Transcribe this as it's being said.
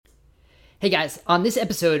Hey guys, on this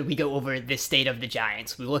episode, we go over the state of the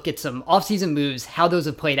Giants. We look at some offseason moves, how those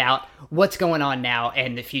have played out, what's going on now,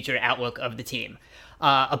 and the future outlook of the team.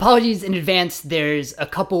 Apologies in advance, there's a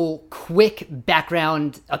couple quick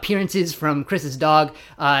background appearances from Chris's dog,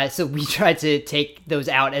 so we tried to take those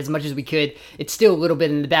out as much as we could. It's still a little bit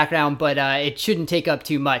in the background, but it shouldn't take up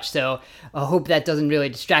too much, so I hope that doesn't really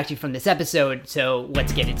distract you from this episode, so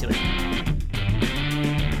let's get into it.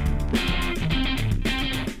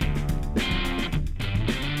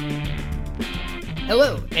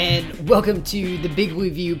 Hello, and welcome to the Big Blue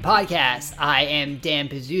View podcast. I am Dan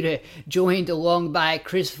Pizzuta, joined along by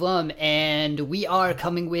Chris Flum, and we are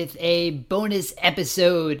coming with a bonus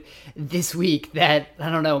episode this week that, I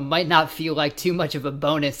don't know, might not feel like too much of a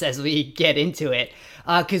bonus as we get into it,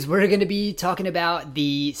 because we're going to be talking about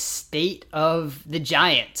the state of the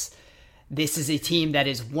Giants. This is a team that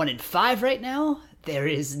is 1-5 right now. There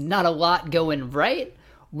is not a lot going right.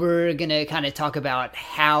 We're going to kind of talk about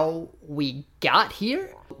how we got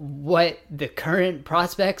here, what the current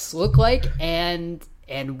prospects look like, and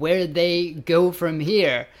where they go from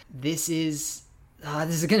here. This is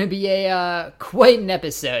going to be a quite an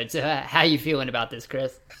episode. So how you feeling about this,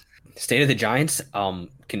 Chris? State of the Giants,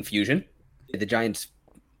 confusion. The Giants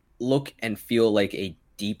look and feel like a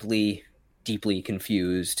deeply, deeply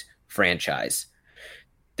confused franchise.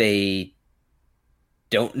 They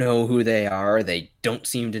don't know who they are, they don't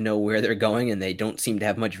seem to know where they're going, and they don't seem to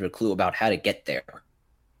have much of a clue about how to get there.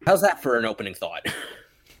 How's that for an opening thought?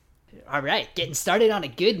 All right, getting started on a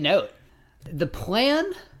good note. The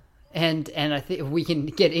plan, and I think we can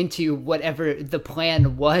get into whatever the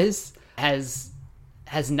plan was, has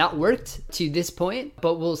not worked to this point,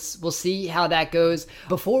 but we'll see how that goes.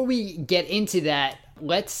 Before we get into that,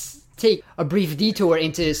 let's take a brief detour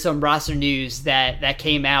into some roster news that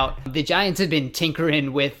came out. The Giants have been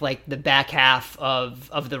tinkering with like the back half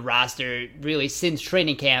of the roster really since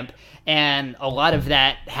training camp, and a lot of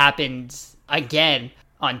that happened again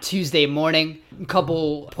on Tuesday morning. A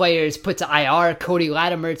couple players put to IR, Cody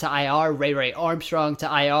Latimer to IR, Ray Armstrong to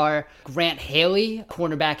IR. Grant Haley,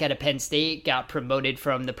 cornerback out of Penn State, got promoted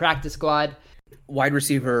from the practice squad. Wide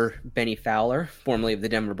receiver Benny Fowler, formerly of the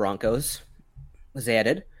Denver Broncos, was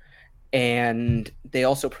added. And they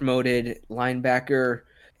also promoted linebacker,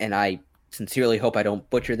 and I sincerely hope I don't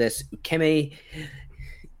butcher this, Ukeme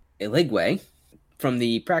Eligwe from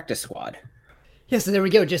the practice squad. Yeah, so there we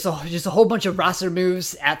go. Just a whole bunch of roster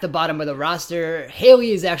moves at the bottom of the roster.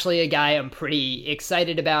 Haley is actually a guy I'm pretty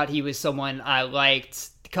excited about. He was someone I liked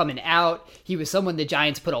coming out. He was someone the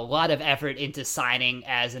Giants put a lot of effort into signing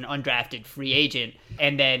as an undrafted free agent.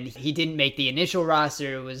 And then he didn't make the initial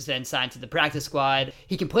roster, was then signed to the practice squad.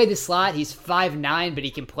 He can play the slot. He's 5'9", but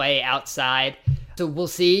he can play outside. So we'll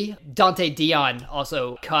see. Dante Dion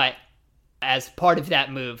also cut as part of that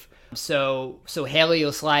move. So Haley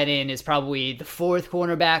will slide in as probably the fourth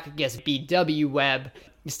cornerback. I guess B.W. Webb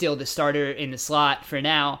is still the starter in the slot for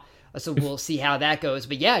now. So we'll see how that goes.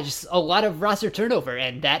 But yeah, just a lot of roster turnover,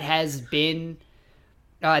 and that has been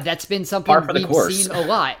that's been something we've seen a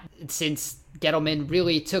lot since Gettleman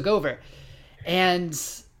really took over. And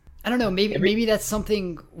I don't know, maybe that's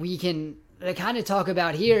something we can kind of talk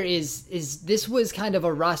about here is this was kind of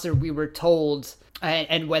a roster we were told,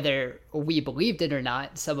 and whether we believed it or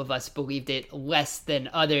not, some of us believed it less than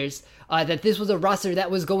others, that this was a roster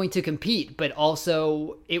that was going to compete, but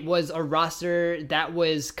also it was a roster that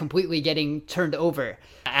was completely getting turned over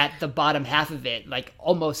at the bottom half of it, like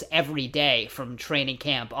almost every day from training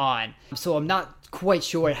camp on. So I'm not quite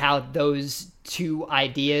sure how those two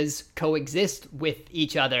ideas coexist with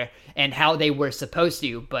each other and how they were supposed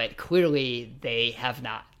to, but clearly they have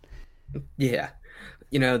not. Yeah.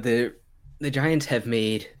 The Giants have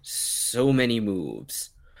made so many moves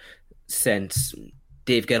since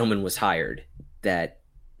Dave Gettleman was hired that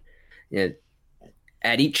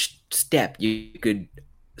at each step you could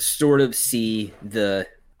sort of see the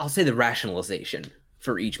rationalization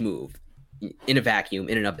for each move in a vacuum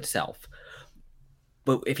in and of itself.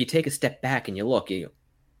 But if you take a step back and you look,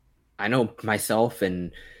 I know myself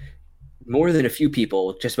and more than a few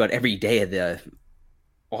people just about every day of the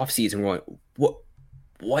offseason were going,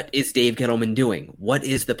 what is Dave Gettleman doing? What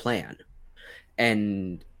is the plan?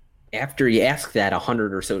 And after you ask that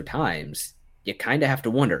 100 or so times, you kind of have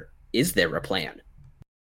to wonder, is there a plan?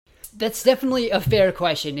 That's definitely a fair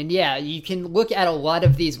question. And yeah, you can look at a lot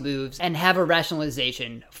of these moves and have a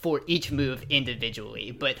rationalization for each move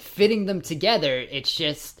individually. But fitting them together, it's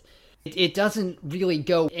just, it doesn't really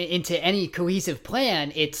go into any cohesive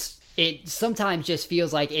plan. It's it sometimes just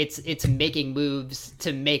feels like it's making moves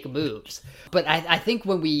to make moves. But I think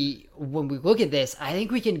when we look at this, I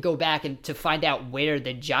think we can go back and to find out where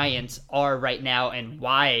the Giants are right now and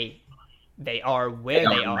why they are where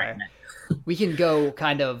they are. Right, we can go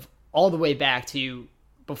kind of all the way back to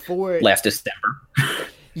before last December.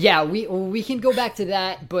 Yeah, we can go back to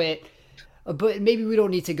that, but maybe we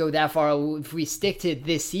don't need to go that far. If we stick to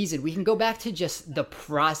this season, we can go back to just the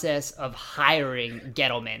process of hiring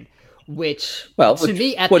Gettleman, which to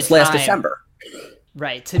me at the time, last December.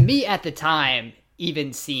 Right. To me at the time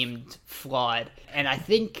even seemed flawed. And I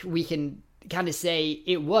think we can kind of say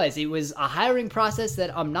it was a hiring process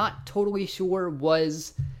that I'm not totally sure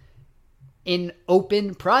was an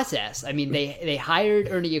open process. I mean, they hired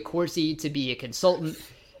Ernie Accorsi to be a consultant.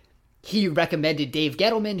 He recommended Dave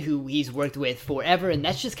Gettleman, who he's worked with forever. And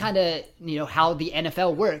that's just kind of, how the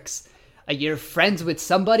NFL works. You're friends with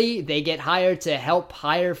somebody, they get hired to help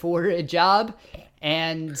hire for a job,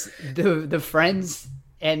 and the friends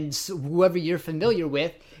and whoever you're familiar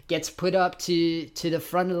with gets put up to the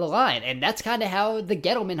front of the line. And that's kind of how the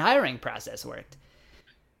Gettleman hiring process worked.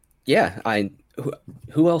 Yeah,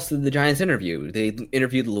 who else did the Giants interview? They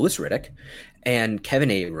interviewed Louis Riddick and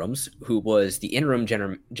Kevin Abrams, who was the interim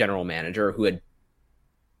general manager, who had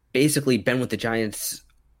basically been with the Giants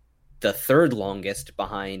the third longest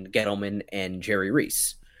behind Gettleman and Jerry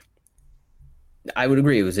Reese. I would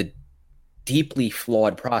agree it was a deeply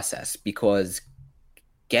flawed process because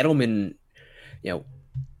Gettleman,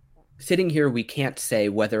 sitting here, we can't say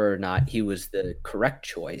whether or not he was the correct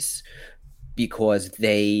choice because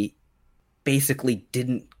they basically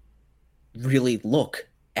didn't really look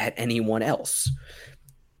at anyone else.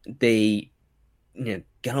 Gettleman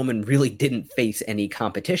really didn't face any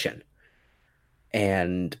competition.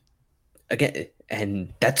 And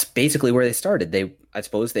that's basically where they started. I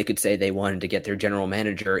suppose they could say they wanted to get their general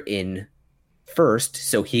manager in first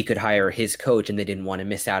so he could hire his coach, and they didn't want to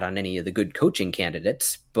miss out on any of the good coaching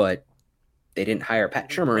candidates, but they didn't hire Pat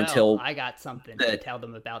Shurmur until... I got something to tell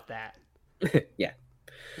them about that. Yeah.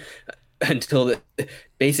 Until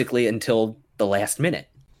the last minute.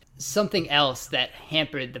 Something else that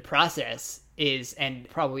hampered the process is, and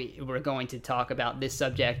probably we're going to talk about this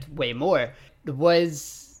subject way more,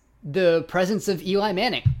 was the presence of Eli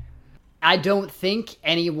Manning. I don't think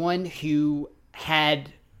anyone who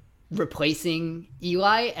had replacing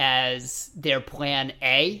Eli as their plan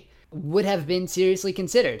A would have been seriously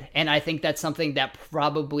considered. And I think that's something that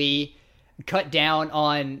probably cut down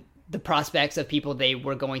on the prospects of people they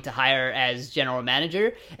were going to hire as general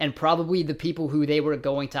manager and probably the people who they were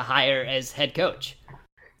going to hire as head coach.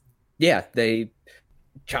 Yeah,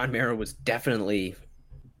 John Mara was definitely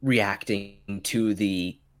reacting to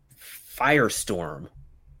the firestorm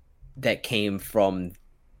that came from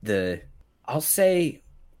the, I'll say,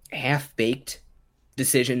 half-baked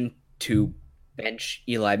decision to bench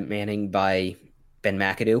Eli Manning by Ben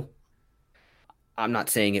McAdoo. I'm not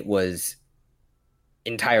saying it was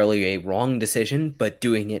entirely a wrong decision, but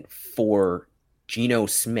doing it for Geno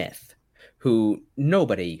Smith, who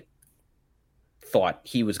nobody thought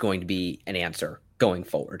he was going to be an answer going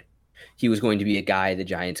forward. He was going to be a guy the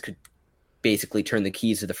Giants could basically turn the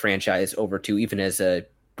keys of the franchise over to, even as a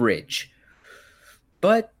bridge.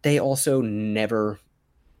 But they also never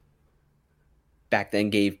back then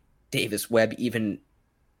gave Davis Webb even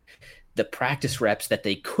the practice reps that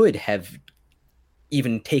they could have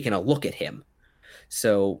even taken a look at him.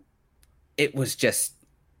 So it was just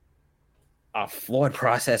a flawed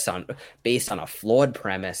process based on a flawed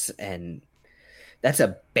premise, and that's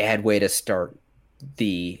a bad way to start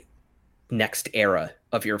the next era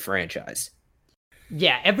of your franchise.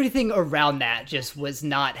 Yeah, everything around that just was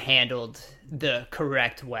not handled the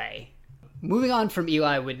correct way. Moving on from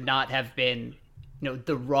Eli would not have been,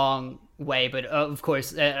 the wrong way, but of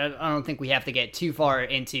course, I don't think we have to get too far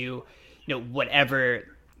into, whatever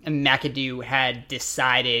McAdoo had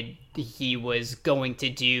decided he was going to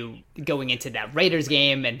do going into that Raiders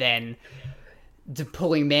game, and then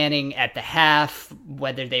pulling Manning at the half,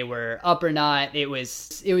 whether they were up or not. It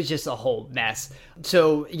was just a whole mess.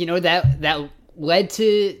 So, that led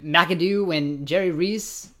to McAdoo and Jerry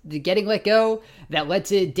Reese getting let go. That led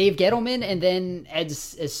to Dave Gettleman, and then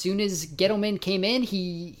as soon as Gettleman came in,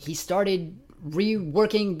 he started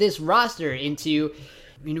reworking this roster into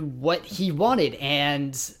what he wanted.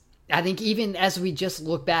 And I think even as we just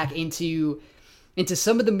look back into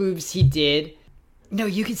some of the moves he did,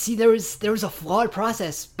 you could see there was a flawed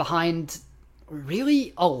process behind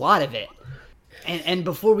really a lot of it. And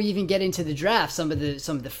before we even get into the draft, some of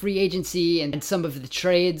the free agency and some of the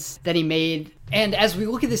trades that he made. And as we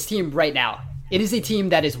look at this team right now, it is a team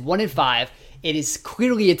that is 1-5. It is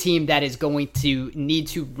clearly a team that is going to need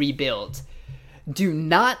to rebuild. Do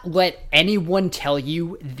not let anyone tell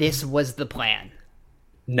you this was the plan.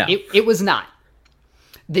 No. It was not.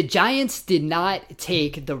 The Giants did not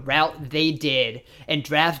take the route they did and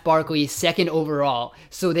draft Barkley second overall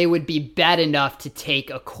so they would be bad enough to take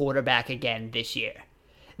a quarterback again this year.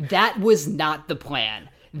 That was not the plan.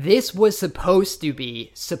 This was supposed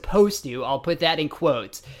to, I'll put that in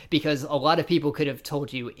quotes because a lot of people could have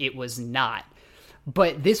told you it was not.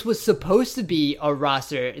 But this was supposed to be a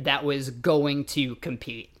roster that was going to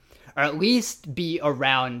compete, or at least be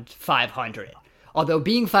around 500. Although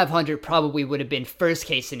being 500 probably would have been first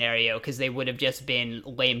case scenario because they would have just been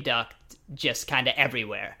lame ducked just kind of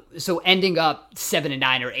everywhere. So ending up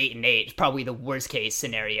 7-9 or 8-8 is probably the worst case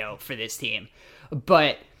scenario for this team.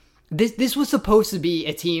 But this was supposed to be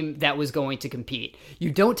a team that was going to compete. You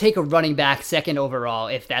don't take a running back second overall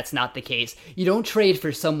if that's not the case. You don't trade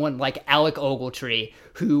for someone like Alec Ogletree,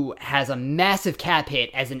 who has a massive cap hit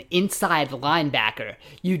as an inside linebacker.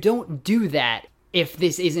 You don't do that if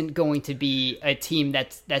this isn't going to be a team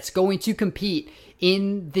that's going to compete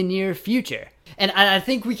in the near future. And I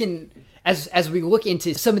think we can, as we look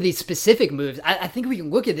into some of these specific moves, I think we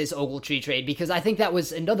can look at this Ogletree trade because I think that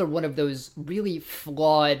was another one of those really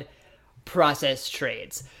flawed process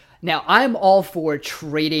trades. Now, I'm all for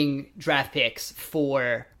trading draft picks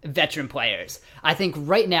for veteran players. I think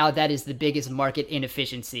right now that is the biggest market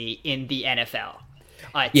inefficiency in the NFL.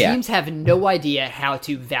 Teams have no idea how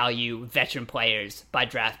to value veteran players by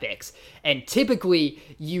draft picks. And typically,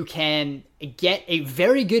 you can get a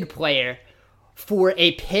very good player for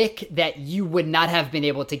a pick that you would not have been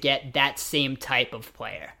able to get that same type of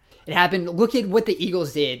player. It happened. Look at what the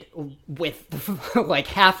Eagles did with like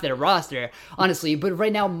half their roster, honestly. But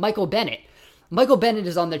right now, Michael Bennett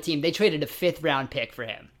is on their team. They traded a 5th round pick for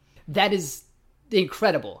him. That is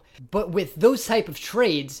incredible. But with those type of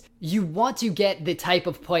trades, you want to get the type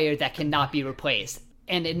of player that cannot be replaced.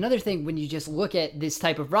 And another thing, when you just look at this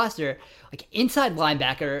type of roster, like inside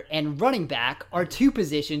linebacker and running back are 2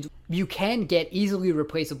 positions you can get easily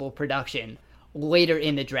replaceable production later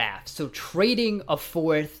in the draft. So trading a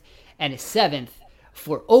 4th and a 7th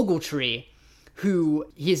for Ogletree, who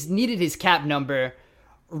has needed his cap number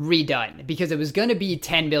redone because it was going to be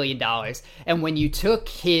 $10 million. And when you took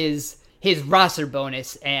his roster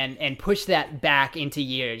bonus and pushed that back into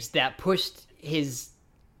years, that pushed his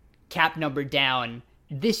cap number down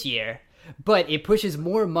this year, but it pushes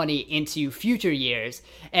more money into future years.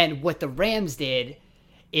 And what the Rams did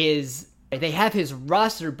is they have his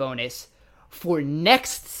roster bonus for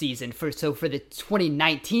next season, for the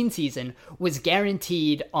 2019 season, was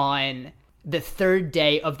guaranteed on the 3rd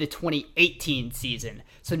day of the 2018 season.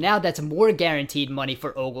 So now that's more guaranteed money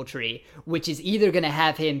for Ogletree, which is either going to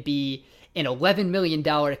have him be an $11 million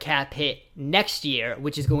cap hit next year,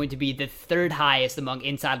 which is going to be the 3rd highest among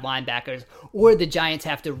inside linebackers, or the Giants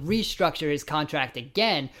have to restructure his contract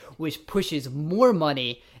again, which pushes more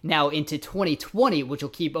money now into 2020, which will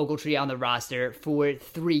keep Ogletree on the roster for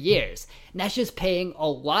 3 years. And that's just paying a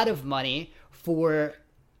lot of money for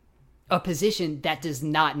a position that does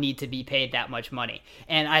not need to be paid that much money.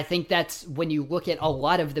 And I think that's, when you look at a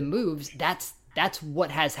lot of the moves, that's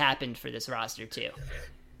what has happened for this roster too.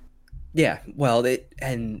 Yeah, well,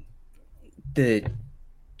 and the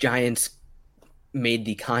Giants made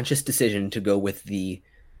the conscious decision to go with the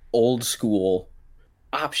old school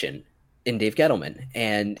option in Dave Gettleman.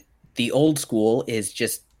 And the old school is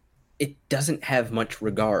just, it doesn't have much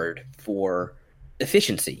regard for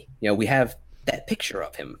efficiency. You know, we have that picture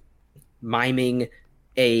of him miming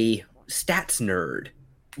a stats nerd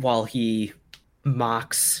while he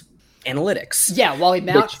mocks analytics. Yeah, while he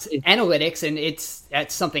mocks analytics, and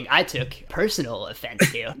that's something I took personal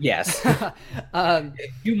offense to. Yes.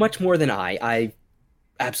 You much more than I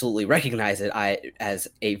absolutely recognize it as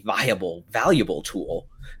a valuable tool.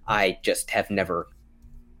 I just have never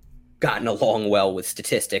gotten along well with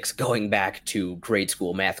statistics going back to grade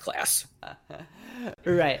school math class.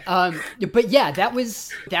 Right. But yeah, that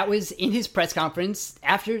was in his press conference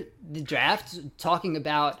after the draft, talking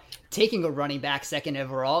about taking a running back second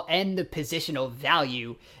overall and the positional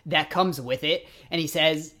value that comes with it. And he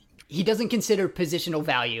says he doesn't consider positional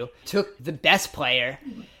value, took the best player.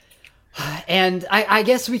 And I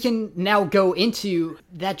guess we can now go into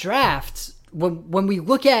that draft. When we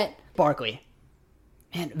look at Barkley,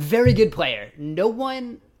 man, very good player. No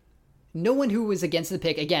one who was against the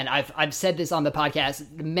pick, again, I've said this on the podcast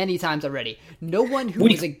many times already. No one who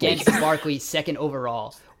was against Barkley second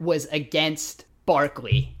overall was against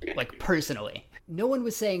Barkley, like personally. No one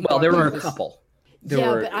was saying. Well, there were a couple.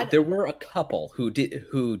 There were a couple who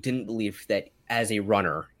didn't believe that as a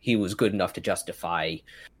runner, he was good enough to justify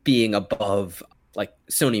being above like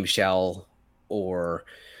Sony Michel or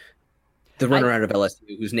the runner out of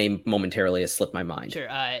LSU, whose name momentarily has slipped my mind. Sure,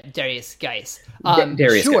 Darius Geis.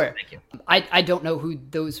 Darius sure. Geis, thank you. I don't know who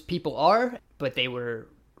those people are, but they were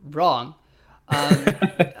wrong.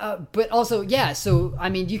 But also, yeah, so, I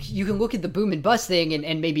mean, you can look at the boom and bust thing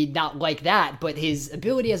and maybe not like that, but his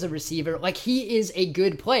ability as a receiver, like, he is a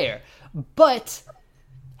good player. But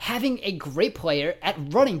having a great player at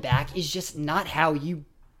running back is just not how you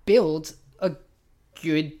build a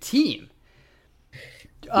good team.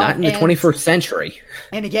 Not in the 21st century.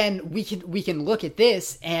 And again, we can look at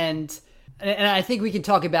this and I think we can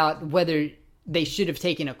talk about whether they should have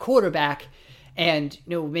taken a quarterback, and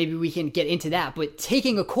maybe we can get into that. But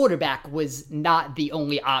taking a quarterback was not the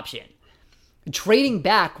only option. Trading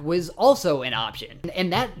back was also an option,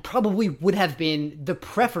 and that probably would have been the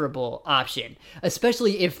preferable option,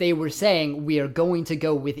 especially if they were saying we are going to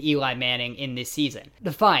go with Eli Manning in this season.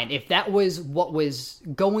 Fine, if that was what was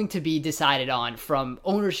going to be decided on from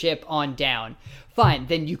ownership on down, fine,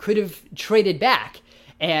 then you could have traded back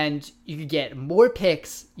and you could get more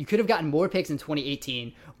picks. You could have gotten more picks in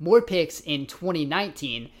 2018, more picks in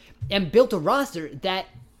 2019, and built a roster that,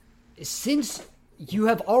 since you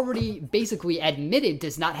have already basically admitted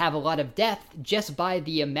does not have a lot of depth just by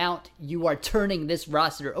the amount you are turning this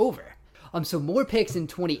roster over. So more picks in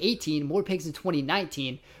 2018, more picks in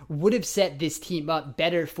 2019 would have set this team up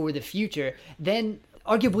better for the future than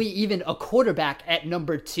arguably even a quarterback at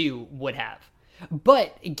number 2 would have.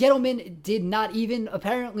 But Gettleman did not even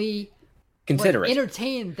apparently consider it,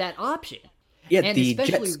 entertain that option. Yeah, and the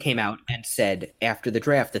Jets came out and said after the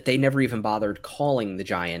draft that they never even bothered calling the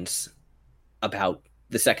Giants about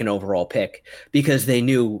the second overall pick because they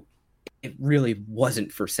knew it really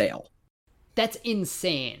wasn't for sale. That's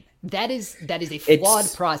insane. That is a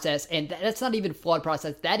flawed process, and that's not even flawed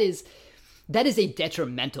process. That is a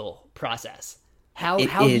detrimental process. How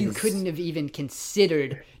you couldn't have even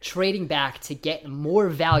considered trading back to get more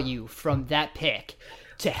value from that pick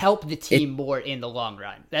to help the team more in the long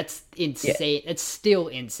run. That's insane. It's still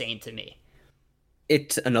insane to me.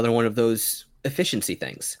 It's another one of those efficiency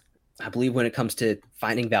things. I believe when it comes to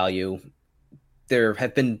finding value, there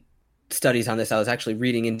have been studies on this. I was actually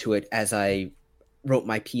reading into it as I wrote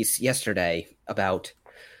my piece yesterday about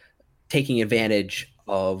taking advantage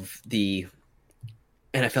of the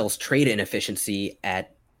NFL's trade inefficiency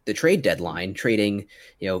at the trade deadline, trading,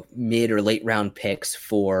 mid or late round picks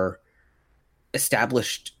for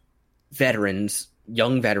established veterans,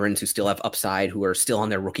 young veterans who still have upside, who are still on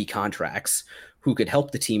their rookie contracts, who could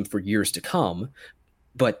help the team for years to come.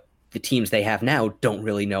 But the teams they have now don't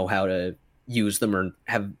really know how to use them or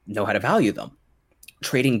know how to value them.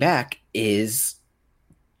 Trading back is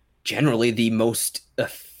generally the most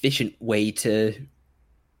efficient way to,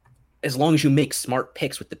 as long as you make smart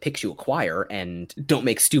picks with the picks you acquire and don't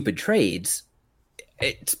make stupid trades,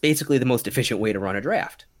 it's basically the most efficient way to run a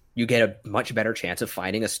draft. You get a much better chance of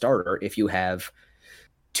finding a starter if you have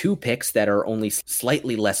 2 picks that are only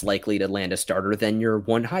slightly less likely to land a starter than your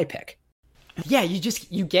 1 high pick. Yeah,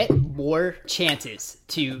 you get more chances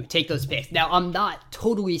to take those picks. Now, I'm not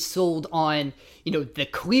totally sold on, the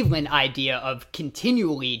Cleveland idea of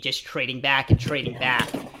continually just trading back and trading back.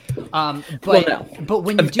 But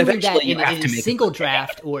when you're doing that in a single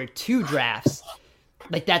draft or 2 drafts,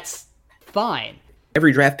 like, that's fine.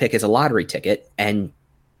 Every draft pick is a lottery ticket, and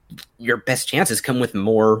your best chances come with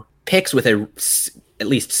more picks with at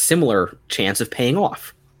least similar chance of paying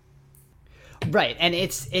off. Right, and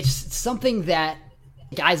it's something that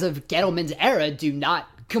guys of Gettleman's era do not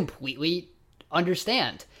completely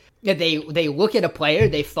understand. They look at a player,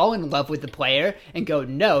 they fall in love with the player, and go,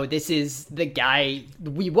 no, this is the guy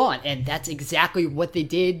we want. And that's exactly what they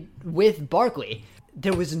did with Barkley.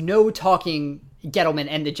 There was no talking Gettleman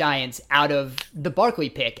and the Giants out of the Barkley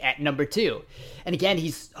pick at number 2. And again,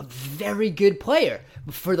 he's a very good player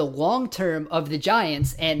for the long term of the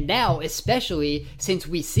Giants. And now, especially since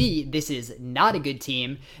we see this is not a good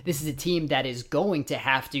team, this is a team that is going to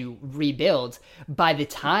have to rebuild. By the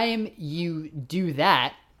time you do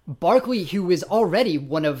that, Barkley, who is already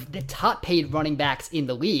one of the top paid running backs in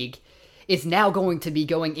the league, is now going to be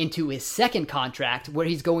going into his second contract where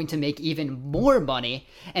he's going to make even more money.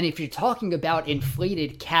 And if you're talking about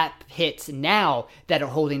inflated cap hits now that are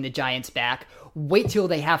holding the Giants back, wait till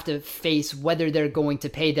they have to face whether they're going to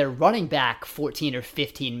pay their running back $14 or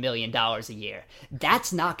 $15 million a year.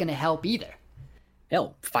 That's not going to help either.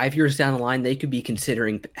 Hell, 5 years down the line, they could be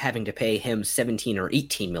considering having to pay him $17 or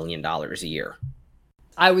 $18 million a year.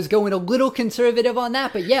 I was going a little conservative on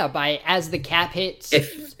that, but yeah, as the cap hits,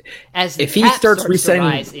 if he starts resetting, to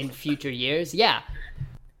rise in future years, yeah.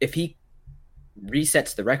 If he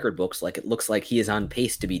resets the record books like it looks like he is on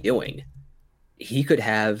pace to be doing, he could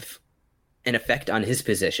have an effect on his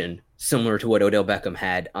position similar to what Odell Beckham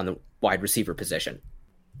had on the wide receiver position.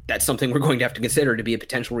 That's something we're going to have to consider to be a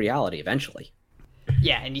potential reality eventually.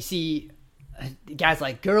 Yeah, and you see guys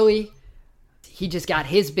like Gurley, he just got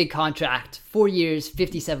his big contract, 4 years,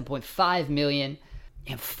 $57.5 million,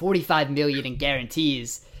 and $45 million in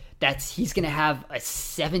guarantees. He's going to have a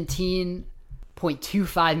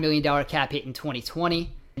 $17.25 million cap hit in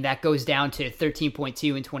 2020. And that goes down to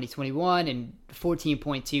 13.2 in 2021 and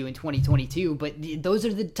 14.2 in 2022. But those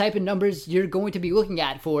are the type of numbers you're going to be looking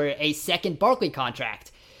at for a second Barkley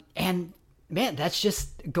contract. And man, that's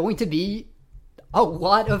just going to be a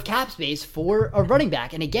lot of cap space for a running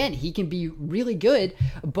back. And again, he can be really good,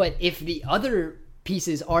 but if the other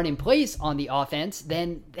pieces aren't in place on the offense,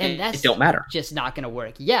 then that's it don't matter. Just not going to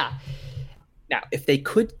work. Yeah. Now, if they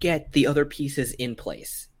could get the other pieces in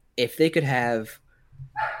place, if they could have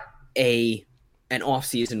an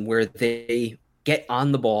offseason where they get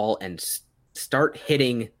on the ball and start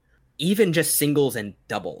hitting even just singles and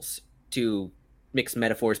doubles, to mix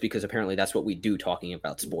metaphors because apparently that's what we do talking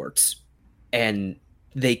about sports. And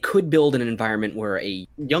they could build an environment where a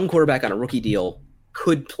young quarterback on a rookie deal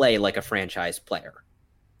could play like a franchise player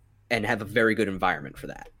and have a very good environment for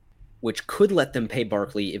that, which could let them pay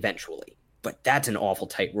Barkley eventually. But that's an awful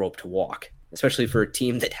tightrope to walk, especially for a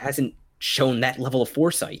team that hasn't shown that level of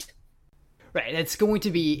foresight. Right. It's going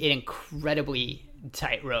to be an incredibly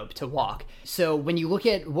tightrope to walk. So when you look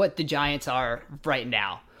at what the Giants are right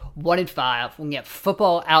now, 1-5, looking at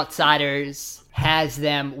Football Outsiders has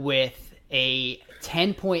them with a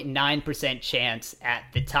 10.9% chance at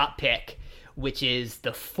the top pick, which is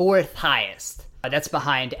the fourth highest. That's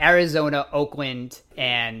behind Arizona, Oakland,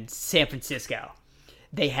 and San Francisco.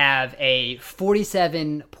 They have a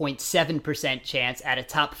 47.7% chance at a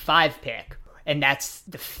top 5 pick, and that's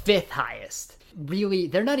the fifth highest. Really,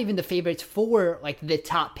 they're not even the favorites for like the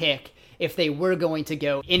top pick if they were going to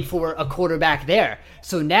go in for a quarterback there.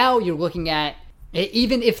 So now you're looking at,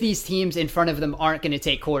 even if these teams in front of them aren't going to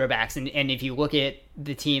take quarterbacks, and if you look at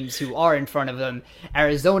the teams who are in front of them,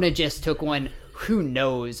 Arizona just took one. Who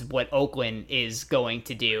knows what Oakland is going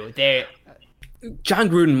to do? John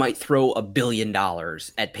Gruden might throw $1 billion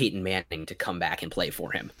at Peyton Manning to come back and play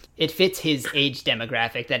for him. It fits his age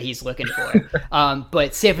demographic that he's looking for.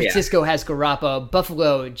 But San Francisco has Garoppolo.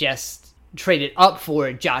 Buffalo just traded up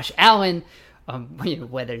for Josh Allen.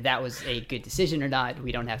 Whether that was a good decision or not,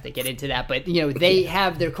 we don't have to get into that. But, they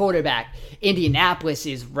have their quarterback. Indianapolis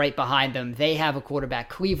is right behind them. They have a quarterback,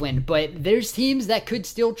 Cleveland. But there's teams that could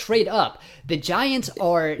still trade up. The Giants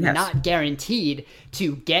are not guaranteed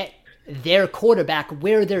to get their quarterback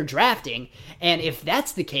where they're drafting. And if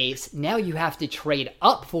that's the case, now you have to trade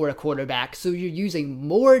up for a quarterback. So you're using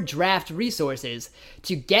more draft resources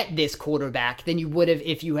to get this quarterback than you would have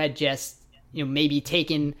if you had just maybe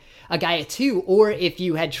taken a guy at 2, or if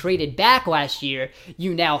you had traded back last year,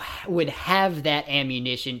 you now would have that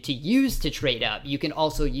ammunition to use to trade up. You can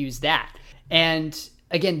also use that. And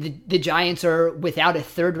again, the Giants are without a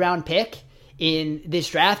third round pick in this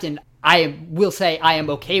draft, and I will say I am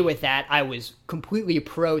okay with that. I was completely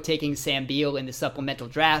pro taking Sam Beal in the supplemental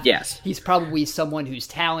draft. Yes. He's probably someone whose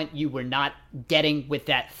talent you were not getting with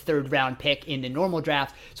that third round pick in the normal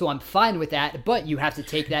draft. So I'm fine with that, but you have to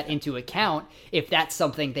take that into account. If that's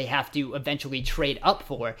something they have to eventually trade up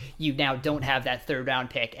for, you now don't have that third round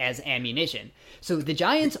pick as ammunition. So the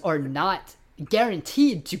Giants are not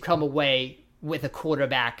guaranteed to come away with a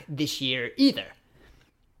quarterback this year either.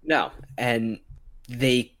 No, and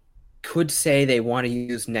they could say they want to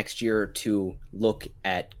use next year to look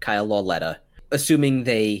at Kyle Lauletta, assuming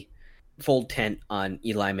they fold tent on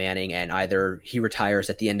Eli Manning and either he retires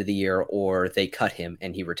at the end of the year or they cut him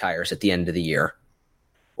and he retires at the end of the year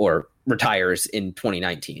or retires in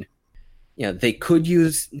 2019. They could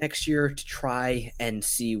use next year to try and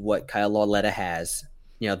see what Kyle Lauletta has.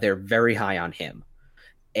 They're very high on him,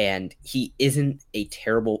 and he isn't a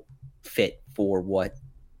terrible fit for what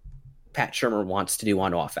Pat Shurmur wants to do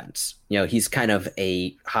on offense. He's kind of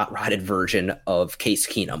a hot-rodded version of Case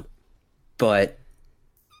Keenum. But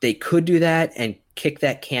they could do that and kick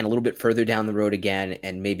that can a little bit further down the road again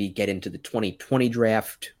and maybe get into the 2020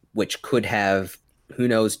 draft, which could have, who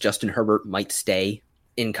knows, Justin Herbert might stay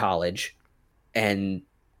in college. And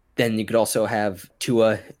then you could also have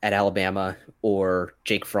Tua at Alabama or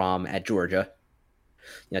Jake Fromm at Georgia.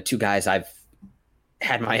 2 guys I've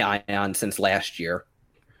had my eye on since last year.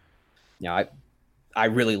 I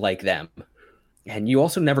really like them. And you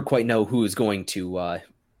also never quite know who is going to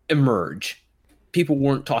emerge. People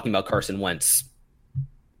weren't talking about Carson Wentz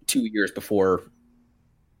 2 years before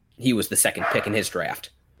he was the second pick in his draft.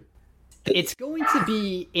 It's going to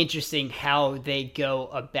be interesting how they go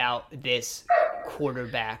about this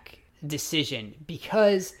quarterback decision,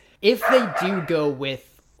 because if they do go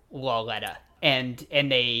with Lauletta and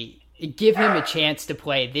they give him a chance to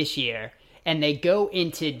play this year and they go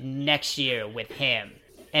into next year with him,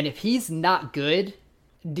 and if he's not good,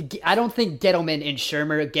 I don't think Gettleman and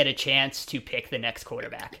Shermer get a chance to pick the next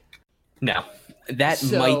quarterback. No, that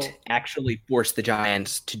might actually force the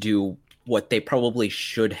Giants to do what they probably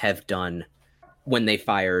should have done when they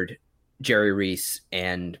fired Jerry Reese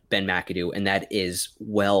and Ben McAdoo, and that is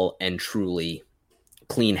well and truly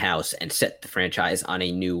clean house and set the franchise on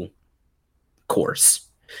a new course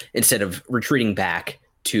instead of retreating back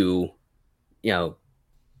to,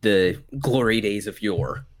 the glory days of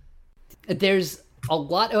yore. There's a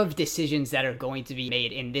lot of decisions that are going to be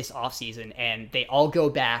made in this offseason, and they all go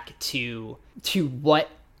back to what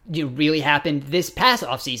really happened this past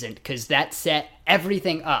offseason, because that set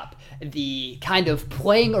everything up. The kind of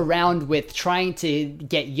playing around with trying to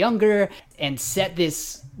get younger and set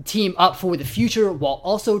this team up for the future while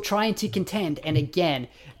also trying to contend. And again,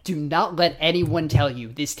 do not let anyone tell you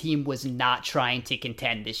this team was not trying to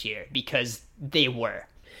contend this year, because they were.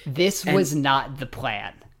 This was not the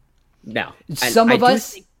plan. No. Some of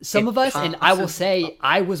us, and I will say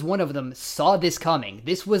I was one of them, saw this coming.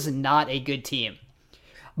 This was not a good team.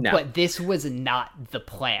 No. But this was not the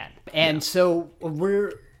plan. And so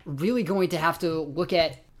we're really going to have to look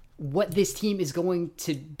at what this team is going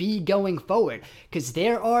to be going forward, because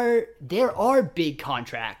there are big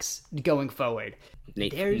contracts going forward.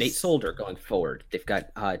 Nate Solder going forward. They've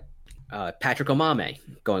got Patrick Omameh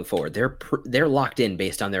going forward. They're locked in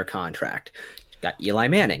based on their contract. Got Eli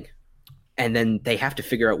Manning. And then they have to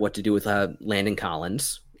figure out what to do with Landon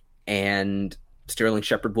Collins, and Sterling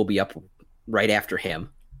Shepard will be up right after him.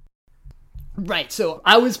 Right, so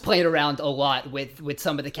I was playing around a lot with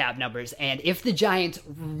some of the cap numbers, and if the Giants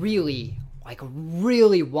really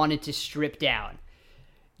wanted to strip down,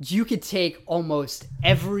 you could take almost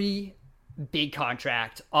every big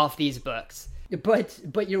contract off these books.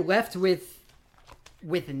 But you're left with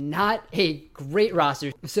not a great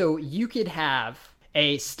roster. So you could have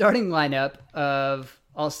a starting lineup of,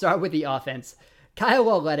 I'll start with the offense, Kyle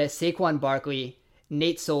Lauletta, Saquon Barkley,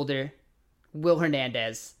 Nate Solder, Will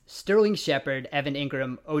Hernandez, Sterling Shepard, Evan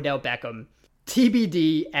Ingram, Odell Beckham,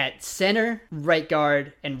 TBD at center, right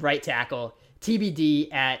guard, and right tackle,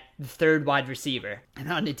 TBD at third wide receiver. And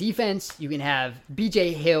on the defense, you can have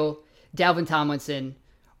BJ Hill, Dalvin Tomlinson,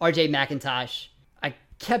 RJ McIntosh. I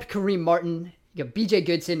kept Kareem Martin, you got BJ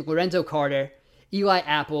Goodson, Lorenzo Carter, Eli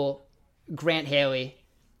Apple, Grant Haley,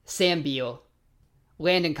 Sam Beal,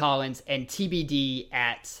 Landon Collins, and TBD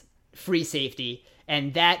at free safety.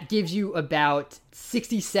 And that gives you about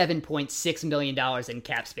 $67.6 million in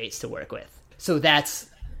cap space to work with. So that's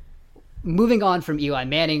moving on from Eli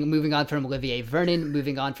Manning, moving on from Olivier Vernon,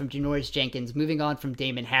 moving on from Janoris Jenkins, moving on from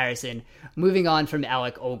Damon Harrison, moving on from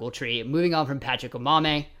Alec Ogletree, moving on from Patrick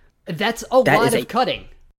Omameh. That's a lot of cutting.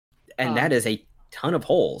 And that is a ton of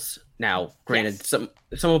holes. Now, granted, yes,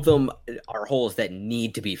 some of them are holes that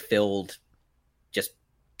need to be filled, just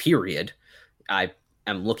period. I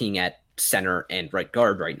am looking at center and right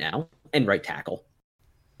guard right now, and right tackle.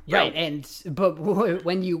 Right, but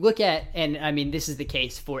when you look at, and I mean this is the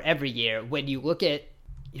case for every year, when you look at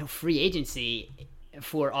free agency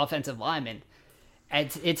for offensive linemen,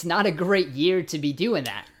 it's not a great year to be doing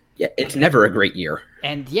that. Yeah, it's never a great year.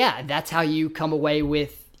 And yeah, that's how you come away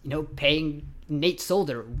with paying Nate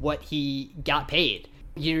Solder what he got paid.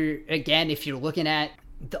 If you're looking at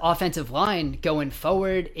the offensive line going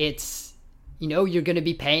forward, it's you're going to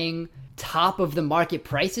be paying top of the market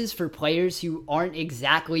prices for players who aren't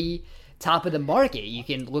exactly top of the market. You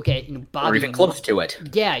can look at Bobby, or even close to it.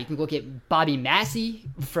 Yeah, you can look at Bobby Massey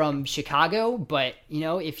from Chicago, but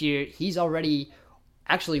he's already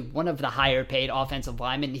actually one of the higher paid offensive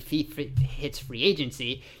linemen. If he hits free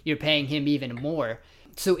agency, you're paying him even more.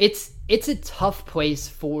 So it's a tough place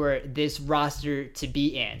for this roster to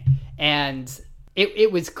be in, and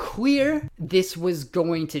it was clear this was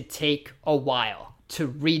going to take a while to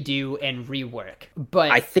redo and rework.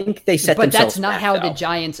 But I think they set but themselves that's not back, how though. the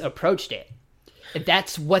Giants approached it.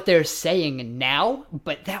 That's what they're saying now,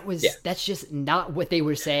 but that's just not what they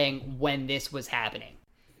were saying when this was happening.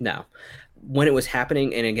 No. When it was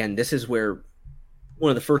happening, and again, this is where one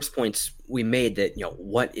of the first points we made that,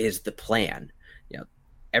 what is the plan?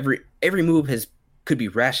 Every move could be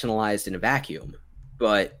rationalized in a vacuum,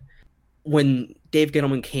 but when Dave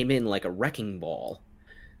Gettleman came in like a wrecking ball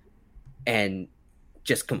and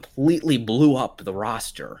just completely blew up the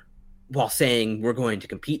roster while saying we're going to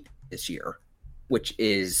compete this year, which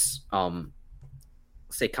is,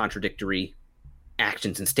 say, contradictory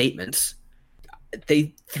actions and statements,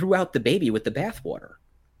 they threw out the baby with the bathwater.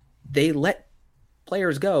 They let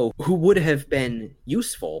players go who would have been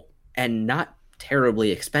useful and not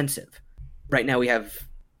terribly expensive. Right now we have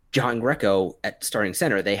John Greco at starting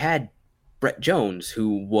center. They had Brett Jones,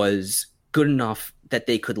 who was good enough that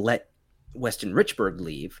they could let Weston Richburg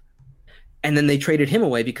leave. And then they traded him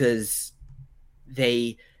away because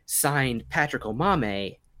they signed Patrick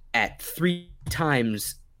Omame at 3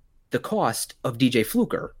 times the cost of DJ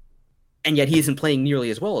Fluker. And yet he isn't playing nearly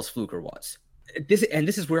as well as Fluker was. This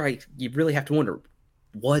is where you really have to wonder,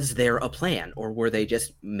 was there a plan, or were they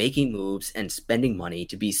just making moves and spending money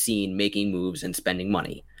to be seen making moves and spending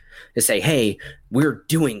money? To say, hey, we're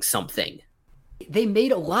doing something. They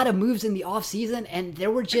made a lot of moves in the offseason, and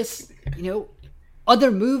there were just,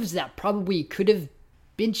 other moves that probably could have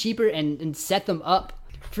been cheaper and set them up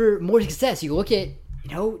for more success. You look at,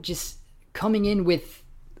 just coming in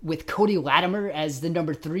with Cody Latimer as the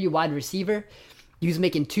number 3 wide receiver. He was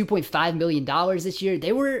making $2.5 million this year.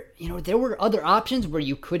 There were other options where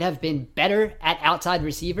you could have been better at outside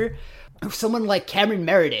receiver. Someone like Cameron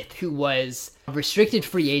Meredith, who was a restricted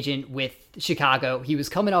free agent with Chicago. He was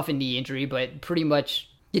coming off a knee injury, but pretty much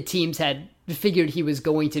the teams had figured he was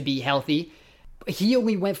going to be healthy. He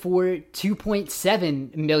only went for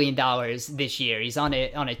 $2.7 million this year. He's on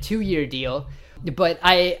a 2-year deal. But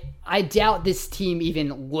I doubt this team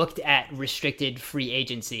even looked at restricted free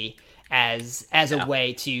agency as a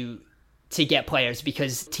way to get players,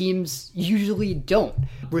 because teams usually don't.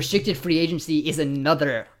 Restricted free agency is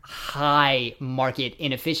another high market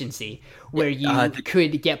inefficiency where you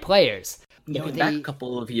could get players. Back a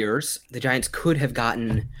couple of years, the Giants could have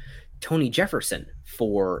gotten Tony Jefferson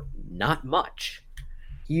for not much.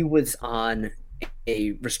 He was on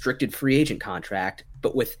a restricted free agent contract,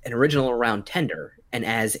 but with an original round tender, and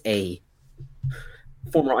as a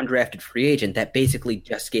former undrafted free agent, that basically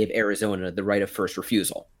just gave Arizona the right of first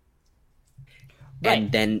refusal. Right.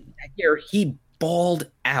 And then that year, he balled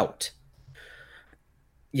out.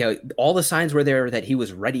 All the signs were there that he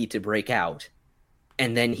was ready to break out,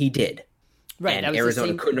 and then he did. Right. And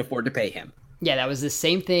Arizona couldn't afford to pay him. Yeah, that was the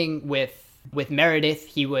same thing with Meredith.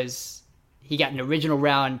 He got an original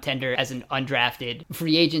round tender as an undrafted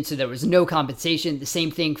free agent, so there was no compensation. The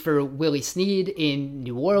same thing for Willie Snead in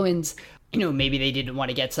New Orleans. Maybe they didn't want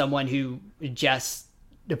to get someone who just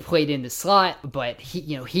played in the slot, but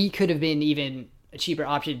he could have been even a cheaper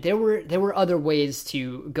option. There were other ways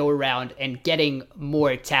to go around and getting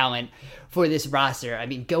more talent for this roster. I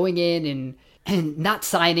mean, going in and not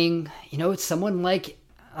signing, it's someone like,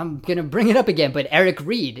 I'm going to bring it up again, but Eric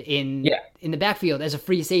Reed in the backfield as a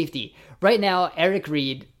free safety. Right now, Eric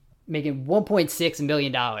Reed making $1.6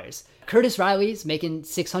 million. Curtis Riley's making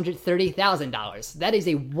 $630,000. That is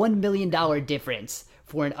a $1 million difference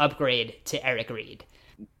for an upgrade to Eric Reed.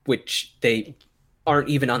 Which they aren't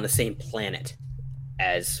even on the same planet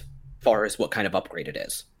as far as what kind of upgrade it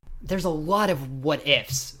is. There's a lot of what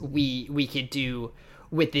ifs we could do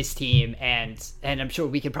with this team, and I'm sure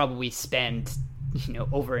we could probably spend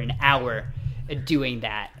over an hour doing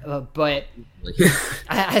that. But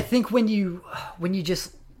I think when you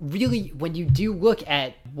do look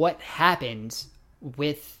at what happened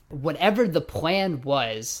with whatever the plan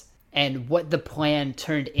was and what the plan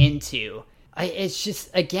turned into, it's just,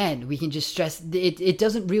 again, we can just stress, it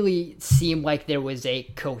doesn't really seem like there was a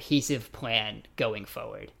cohesive plan going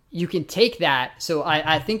forward. You can take that. So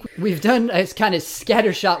I think we've done a kind of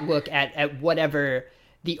scattershot look at whatever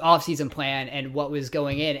the offseason plan and what was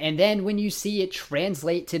going in. And then when you see it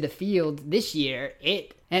translate to the field this year,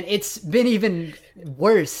 it's been even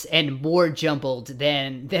worse and more jumbled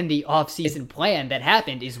than the offseason plan that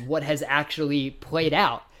happened is what has actually played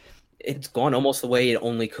out. It's gone almost the way it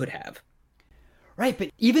only could have. Right,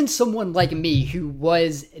 but even someone like me who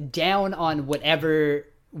was down on whatever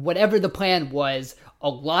the plan was, a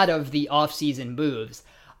lot of the offseason moves,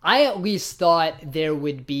 I at least thought there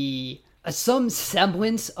would be some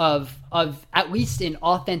semblance of at least an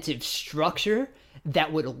offensive structure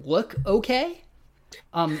that would look okay.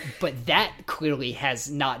 But that clearly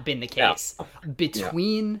has not been the case.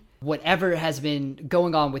 Between whatever has been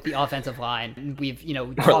going on with the offensive line, we've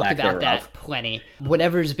talked about that plenty.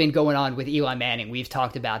 Whatever's been going on with Eli Manning, we've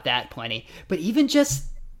talked about that plenty. But even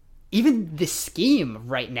the scheme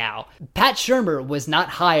right now, Pat Shurmur was not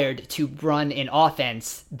hired to run an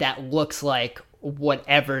offense that looks like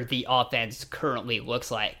whatever the offense currently looks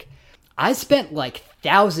like. I spent like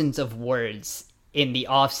thousands of words in the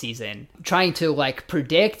offseason trying to like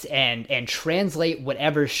predict and translate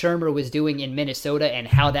whatever Shurmur was doing in Minnesota and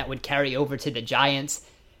how that would carry over to the Giants.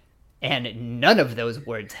 And none of those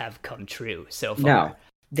words have come true so far. No,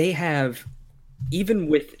 they have, even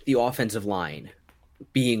with the offensive line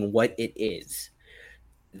being what it is,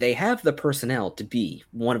 they have the personnel to be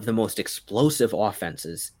one of the most explosive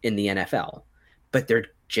offenses in the NFL, but they're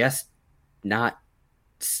just not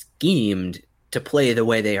schemed to play the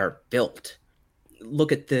way they are built.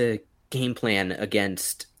 Look at the game plan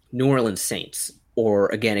against New Orleans Saints or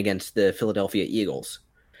again against the Philadelphia Eagles.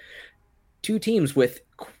 Two teams with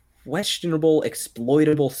questionable,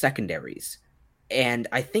 exploitable secondaries. And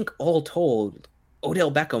I think all told,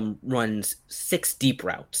 Odell Beckham runs 6 deep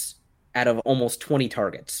routes out of almost 20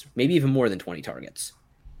 targets, maybe even more than 20 targets.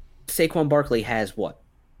 Saquon Barkley has what?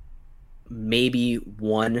 Maybe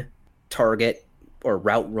 1 target or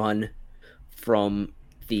route run from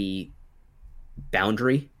the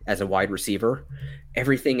boundary as a wide receiver.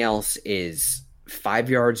 Everything else is 5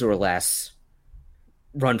 yards or less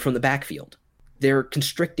run from the backfield. They're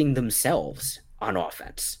constricting themselves on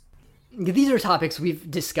offense. These are topics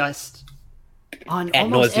we've discussed on Ad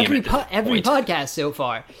almost nauseam every podcast so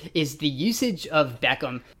far, is the usage of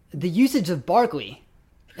Beckham, the usage of Barkley.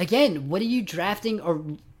 Again, what are you drafting a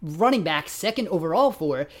running back second overall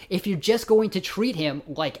for if you're just going to treat him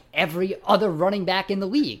like every other running back in the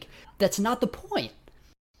league? That's not the point.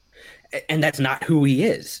 And that's not who he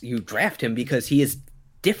is. You draft him because he is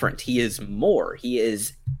different. He is more. He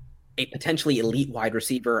is a potentially elite wide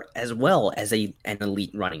receiver as well as an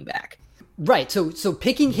elite running back. Right. So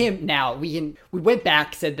picking him now, we went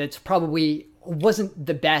back, said that's probably wasn't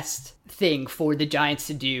the best thing for the Giants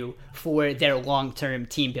to do for their long-term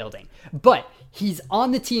team building. But he's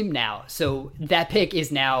on the team now, so that pick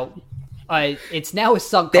is now it's now a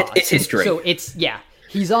sunk cost. It's history. So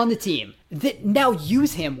he's on the team. Now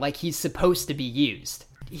use him like he's supposed to be used.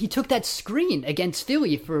 He took that screen against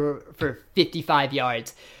Philly for 55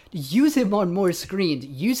 yards. Use him on more screens.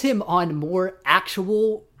 Use him on more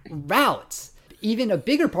actual routes. Even a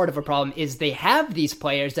bigger part of a problem is they have these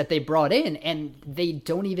players that they brought in and they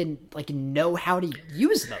don't even know how to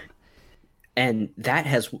use them. And that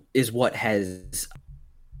is what has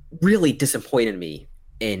really disappointed me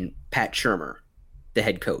in Pat Shurmur, the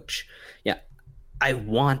head coach. Yeah, I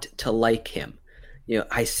want to like him.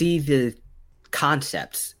 I see the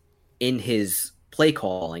concepts in his play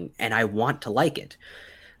calling and I want to like it.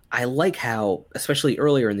 I like how, especially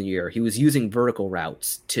earlier in the year, he was using vertical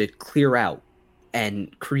routes to clear out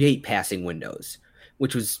and create passing windows,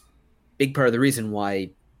 which was a big part of the reason why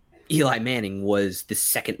Eli Manning was the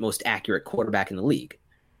second most accurate quarterback in the league.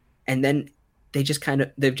 And then they've just kind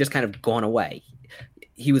of gone away.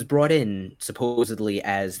 He was brought in supposedly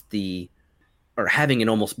as having an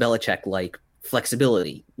almost Belichick-like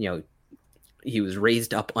flexibility. He was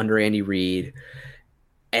raised up under Andy Reid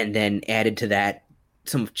and then added to that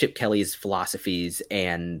some of Chip Kelly's philosophies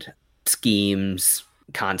and schemes,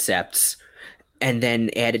 concepts, and then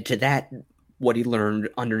added to that what he learned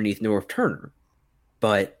underneath Norv Turner.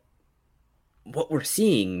 But what we're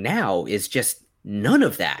seeing now is just none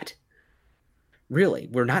of that. Really,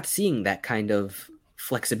 we're not seeing that kind of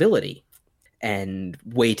flexibility and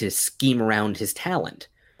way to scheme around his talent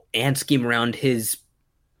and scheme around his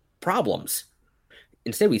problems.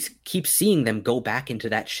 Instead, we keep seeing them go back into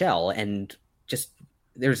that shell and just,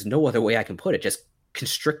 there's no other way I can put it, just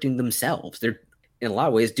constricting themselves. They're, in a lot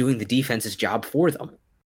of ways, doing the defense's job for them.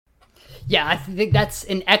 Yeah, I think that's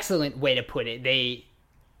an excellent way to put it. They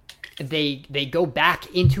go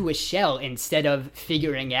back into a shell instead of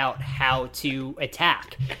figuring out how to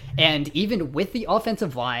attack. And even with the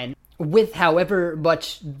offensive line, with however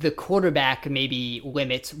much the quarterback maybe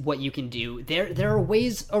limits what you can do, there are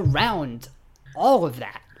ways around all of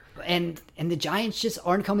that. And the Giants just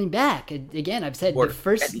aren't coming back. Again, I've said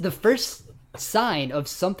the first sign of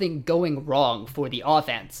something going wrong for the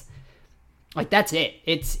offense, that's it.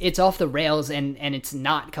 It's off the rails and it's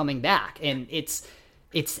not coming back. And it's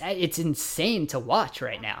insane to watch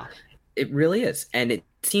right now. It really is. And it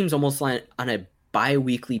seems almost like on a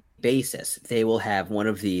bi-weekly basis, they will have one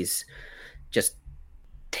of these just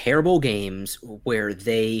terrible games where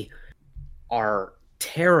they are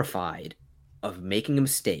terrified of making a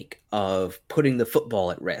mistake, of putting the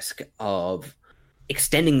football at risk, of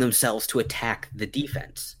extending themselves to attack the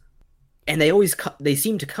defense. And they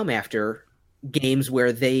seem to come after games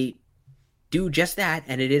where they do just that,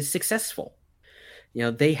 and it is successful.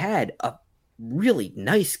 They had a really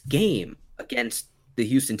nice game against the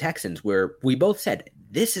Houston Texans where we both said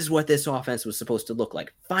this is what this offense was supposed to look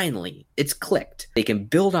like. Finally, it's clicked. They can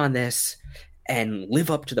build on this and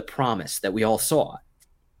live up to the promise that we all saw.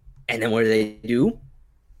 And then what do?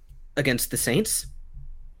 Against the Saints?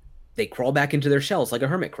 They crawl back into their shells like a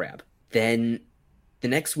hermit crab. Then the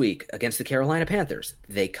next week against the Carolina Panthers,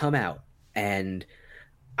 they come out, and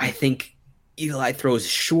I think Eli throws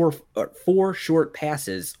 4 short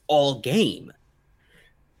passes all game.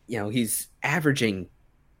 He's averaging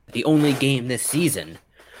the only game this season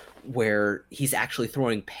where he's actually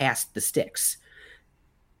throwing past the sticks.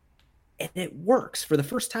 And it works. For the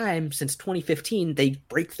first time since 2015, they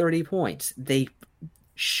break 30 points. They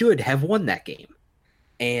should have won that game.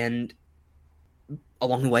 And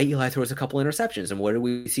along the way, Eli throws a couple interceptions. And what do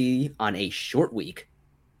we see on a short week?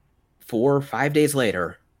 4 or 5 days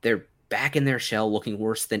later, they're back in their shell looking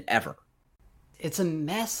worse than ever. It's a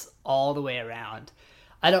mess all the way around.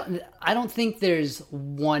 I don't think there's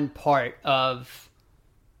one part of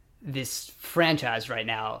this franchise right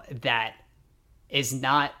now that is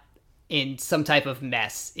not in some type of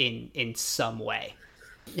mess in some way.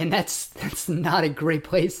 And that's not a great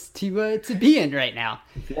place to be in right now.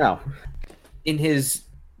 No. In his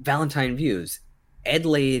Valentine views, Ed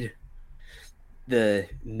laid the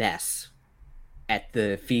mess at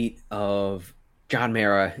the feet of John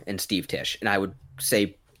Mara and Steve Tisch. And I would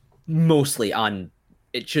say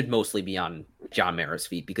it should mostly be on John Mara's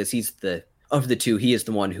feet, because of the two, he is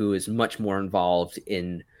the one who is much more involved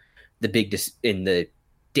in in the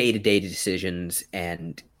day-to-day decisions,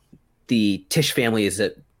 and the Tisch family is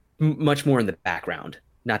much more in the background.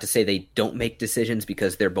 Not to say they don't make decisions,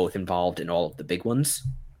 because they're both involved in all of the big ones,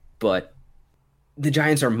 but the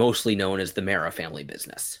Giants are mostly known as the Mara family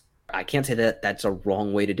business. I can't say that that's a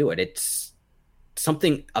wrong way to do it. It's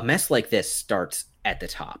a mess like this starts at the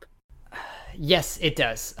top. Yes, it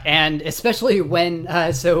does. And especially when,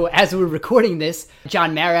 so as we're recording this,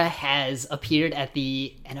 John Mara has appeared at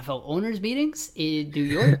the NFL owners meetings in New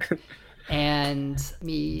York. And let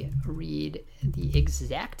me read the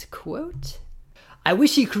exact quote. "I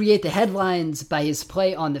wish he'd create the headlines by his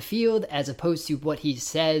play on the field as opposed to what he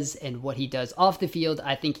says and what he does off the field.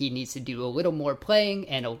 I think he needs to do a little more playing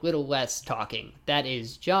and a little less talking." That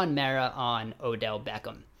is John Mara on Odell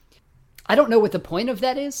Beckham. I don't know what the point of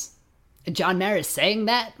that is. John Mara saying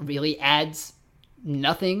that really adds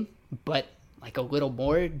nothing but like a little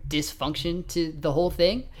more dysfunction to the whole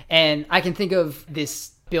thing. And I can think of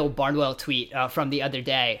this Bill Barnwell tweet from the other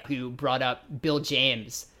day, who brought up Bill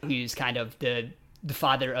James, who's kind of the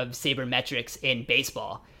father of sabermetrics in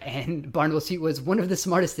baseball. And Barnwell's tweet was, "One of the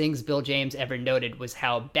smartest things Bill James ever noted was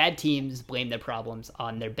how bad teams blame their problems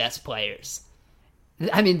on their best players."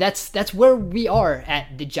 I mean, that's where we are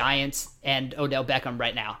at the Giants and Odell Beckham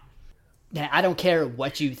right now. I don't care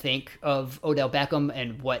what you think of Odell Beckham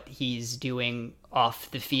and what he's doing off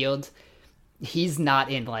the field. He's not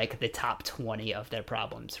in like the top 20 of their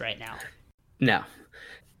problems right now. No.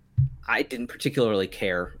 I didn't particularly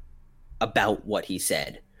care about what he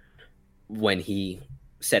said when he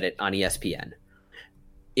said it on ESPN.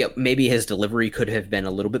 Maybe his delivery could have been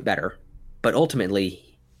a little bit better, but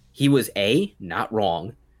ultimately he was A, not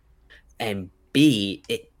wrong, and B,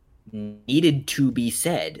 it needed to be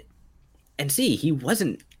said. And C, he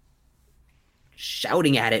wasn't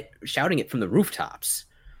shouting it from the rooftops.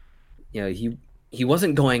 He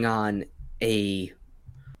wasn't going on a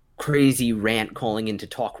crazy rant calling into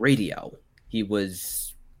talk radio. He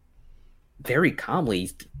was very calmly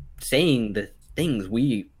saying the things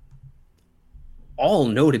we all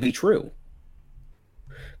know to be true.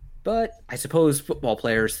 But I suppose football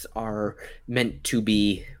players are meant to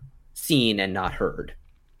be seen and not heard,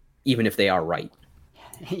 even if they are right.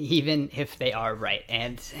 Even if they are right.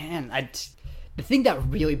 And the thing that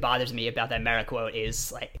really bothers me about that Mara quote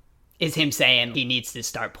is him saying he needs to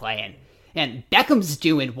start playing. And Beckham's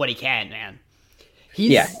doing what he can, man.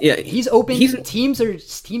 He's open. Teams are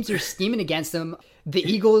scheming against him. The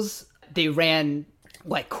Eagles, they ran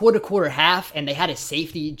like quarter, half, and they had a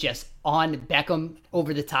safety just on Beckham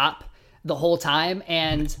over the top the whole time.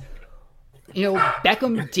 And,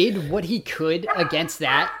 Beckham did what he could against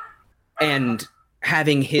that. And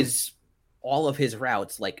having all of his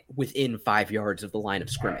routes like within 5 yards of the line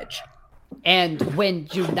of scrimmage. And when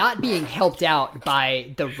you're not being helped out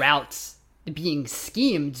by the routes being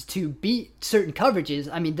schemed to beat certain coverages,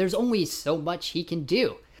 I mean, there's only so much he can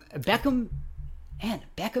do. Beckham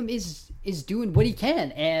is doing what he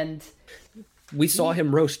can, and we saw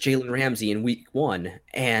him roast Jalen Ramsey in week 1,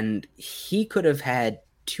 and he could have had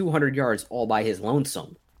 200 yards all by his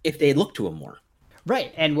lonesome if they looked to him more.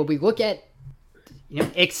 Right, and when we look at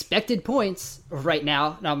expected points right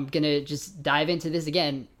now, and I'm going to just dive into this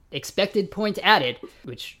again, expected points added,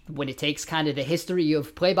 which when it takes kind of the history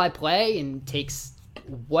of play-by-play and takes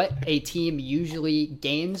what a team usually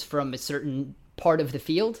gains from a certain part of the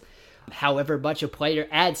field, however much a player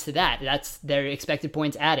adds to that, that's their expected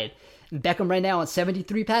points added. Beckham right now on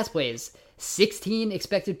 73 pass plays, 16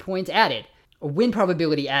 expected points added, a win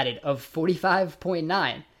probability added of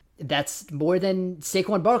 45.9. That's more than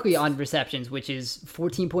Saquon Barkley on receptions, which is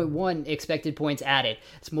 14.1 expected points added.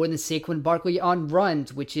 It's more than Saquon Barkley on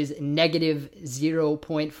runs, which is negative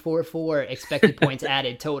 0.44 expected points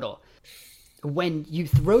added total. When you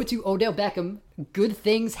throw to Odell Beckham, good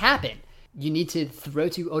things happen. You need to throw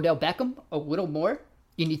to Odell Beckham a little more.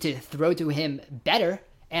 You need to throw to him better.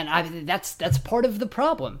 And that's part of the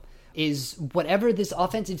problem. Is whatever this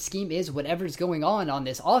offensive scheme is, whatever's going on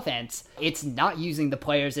this offense, it's not using the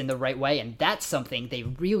players in the right way, and that's something they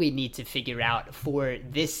really need to figure out for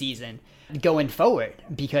this season going forward,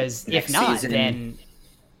 because if not, then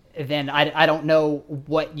I don't know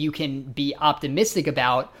what you can be optimistic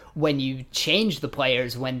about when you change the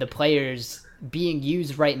players, when the players being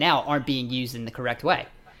used right now aren't being used in the correct way.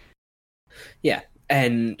 Yeah,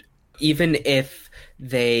 and even if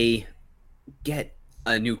they get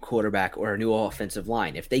a new quarterback or a new offensive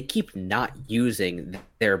line, if they keep not using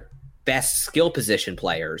their best skill position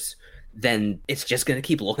players, then it's just going to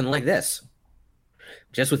keep looking like this,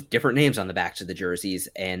 just with different names on the backs of the jerseys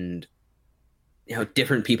and, you know,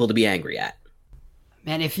 different people to be angry at.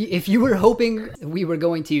 Man, if you were hoping we were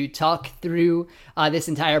going to talk through this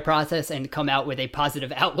entire process and come out with a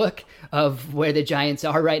positive outlook of where the Giants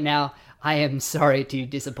are right now, I am sorry to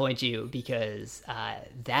disappoint you, because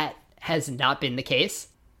that has not been the case.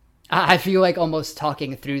 I feel like almost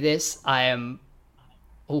talking through this, I am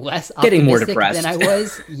less getting more optimistic depressed than I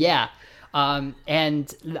was. Yeah.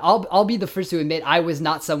 And I'll be the first to admit I was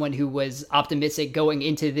not someone who was optimistic going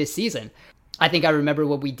into this season. I think I remember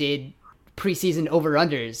when we did preseason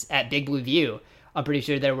over-unders at Big Blue View. I'm pretty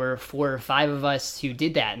sure there were 4 or 5 of us who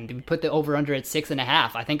did that, and we put the over-under at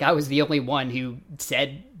 6.5. I think I was the only one who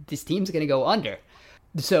said this team's going to go under.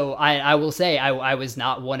 So I will say I was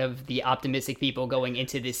not one of the optimistic people going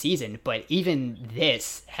into this season, but even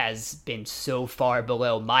this has been so far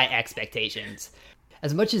below my expectations.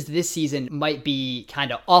 As much as this season might be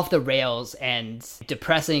kind of off the rails and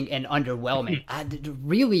depressing and underwhelming, I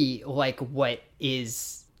really like what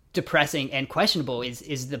is depressing and questionable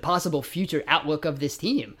is the possible future outlook of this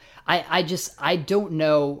team. I don't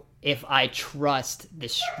know if I trust the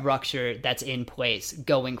structure that's in place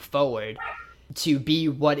going forward to be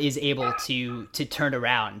what is able to turn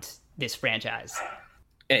around this franchise.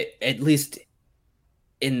 At least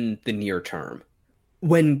in the near term.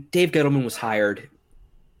 When Dave Gettleman was hired,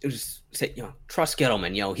 it was say, trust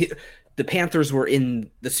Gettleman. The Panthers were in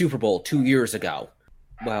the Super Bowl 2 years ago.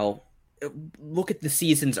 Well, look at the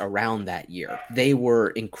seasons around that year. They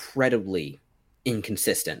were incredibly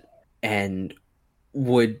inconsistent and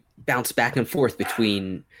would bounce back and forth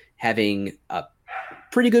between having a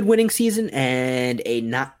pretty good winning season and a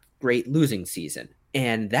not great losing season.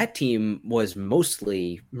 And that team was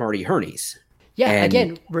mostly Marty Hurney's. Yeah,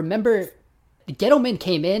 again, remember, Gettleman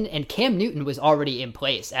came in and Cam Newton was already in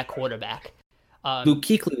place at quarterback. Luke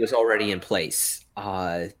Kuechly was already in place.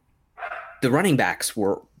 The running backs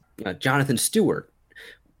were Jonathan Stewart,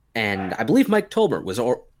 and I believe Mike Tolbert was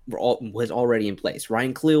already in place.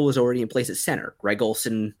 Ryan Khalil was already in place at center. Greg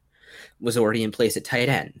Olsen was already in place at tight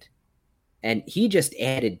end. And he just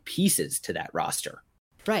added pieces to that roster.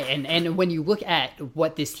 Right, and when you look at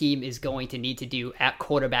what this team is going to need to do at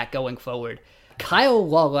quarterback going forward, Kyle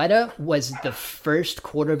Lauletta was the first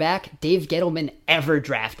quarterback Dave Gettleman ever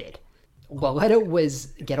drafted. Lauletta was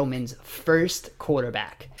Gettleman's first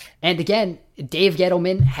quarterback. And again, Dave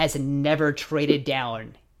Gettleman has never traded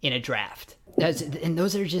down in a draft. And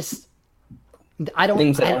those are just... I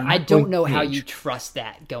don't know how you trust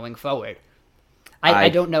that going forward. I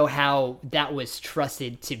don't know how that was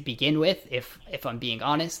trusted to begin with, if I'm being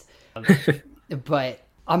honest. But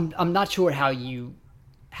I'm not sure how you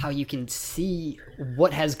can see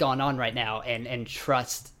what has gone on right now and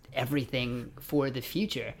trust everything for the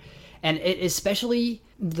future. And especially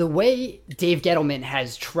the way Dave Gettleman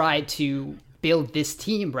has tried to build this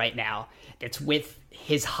team right now, that's with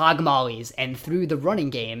his hog mollies and through the running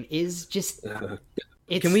game, is just...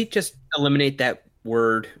 Can we just eliminate that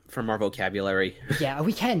word from our vocabulary? Yeah,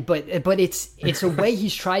 we can, but it's a way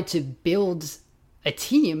he's tried to build a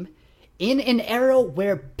team in an era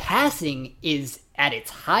where passing is at its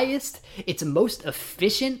highest, it's most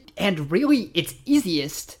efficient, and really its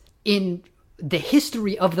easiest in the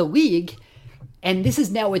history of the league. And this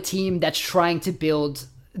is now a team that's trying to build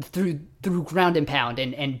through ground and pound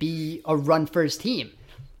and be a run first team.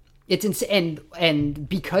 It's insane, and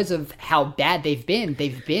because of how bad they've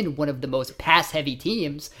been one of the most pass-heavy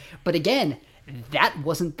teams. But again, that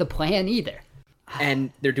wasn't the plan either.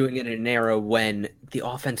 And they're doing it in an era when the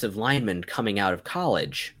offensive linemen coming out of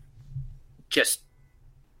college,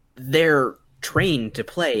 they're trained to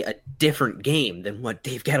play a different game than what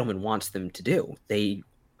Dave Gettleman wants them to do.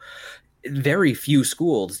 Very few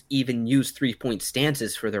schools even use 3-point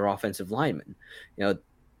stances for their offensive linemen.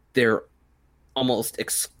 They're almost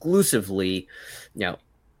exclusively,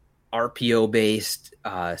 RPO based,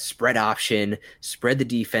 spread option, spread the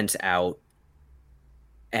defense out,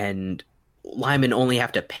 and linemen only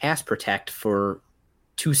have to pass protect for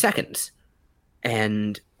 2 seconds.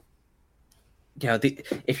 And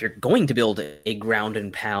if you're going to build a ground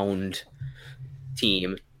and pound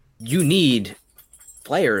team, you need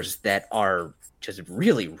players that are just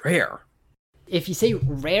really rare. If you say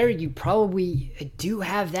rare, you probably do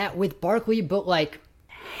have that with Barkley, but like,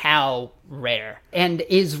 how rare? And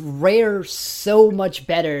is rare so much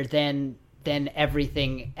better than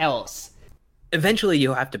everything else? Eventually,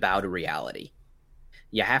 you have to bow to reality.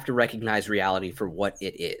 You have to recognize reality for what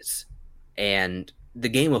it is. And the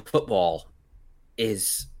game of football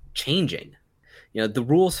is changing. The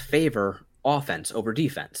rules favor offense over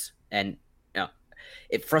defense. And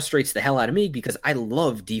it frustrates the hell out of me because I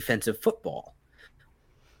love defensive football.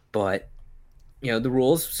 But, the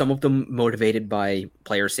rules, some of them motivated by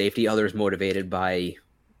player safety, others motivated by,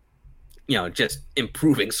 just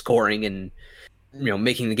improving scoring and,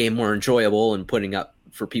 making the game more enjoyable and putting up,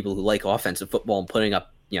 for people who like offensive football, and putting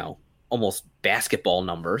up, almost basketball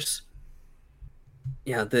numbers.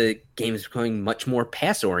 The game is becoming much more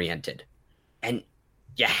pass-oriented. And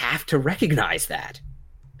you have to recognize that.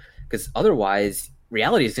 Because otherwise,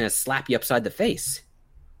 reality is going to slap you upside the face.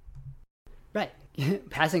 Right.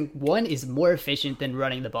 Passing one is more efficient than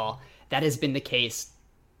running the ball. That has been the case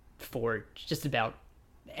for just about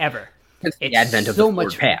ever. It's the advent of the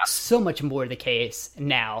forward pass. So much more the case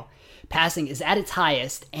now. Passing is at its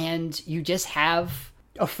highest, and you just have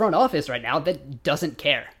a front office right now that doesn't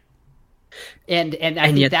care. And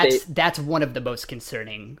I think that's one of the most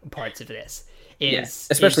concerning parts of this.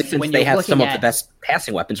 Especially since they have some of the best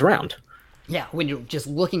passing weapons around. Yeah, when you're just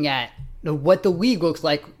looking at what the league looks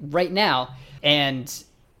like right now, and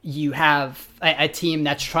you have a team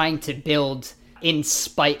that's trying to build in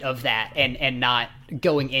spite of that and not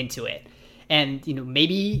going into it. And,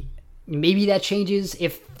 maybe that changes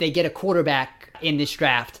if they get a quarterback in this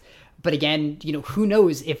draft. But again, who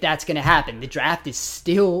knows if that's going to happen. The draft is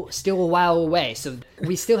still a while away. So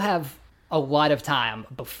we still have a lot of time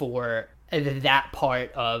before that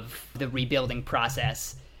part of the rebuilding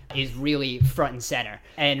process is really front and center.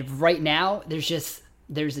 And right now,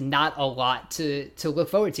 there's not a lot to look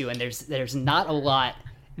forward to, and there's not a lot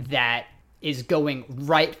that is going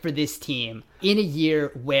right for this team in a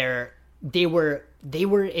year where they were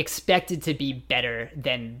expected to be better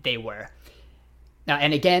than they were. Now,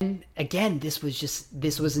 and again, this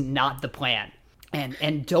was not the plan.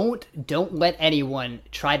 And don't let anyone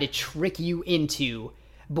try to trick you into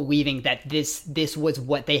believing that this was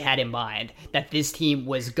what they had in mind, that this team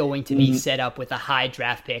was going to be set up with a high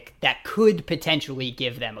draft pick that could potentially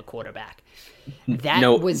give them a quarterback.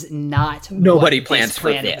 That was not nobody plans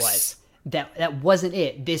for this. That wasn't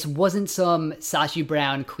it. This wasn't some Sashi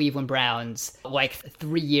Brown Cleveland Browns like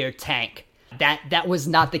 3-year tank. That was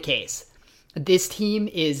not the case. This team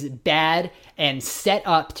is bad and set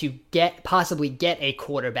up to possibly get a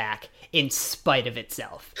quarterback in spite of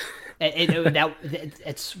itself.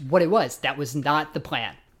 It's what it was. That was not the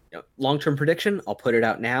plan. Long-term prediction, I'll put it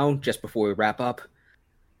out now just before we wrap up.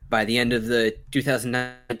 By the end of the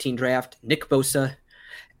 2019 draft, Nick Bosa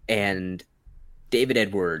and David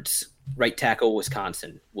Edwards, right tackle,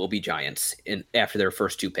 Wisconsin, will be Giants after their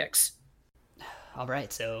first 2 picks. All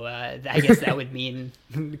right, so I guess that would mean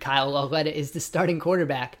Kyle Lauletta is the starting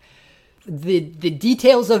quarterback. The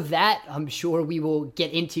details of that, I'm sure we will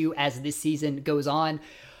get into as this season goes on.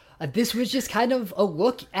 This was just kind of a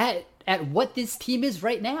look at what this team is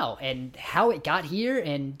right now and how it got here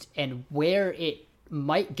and where it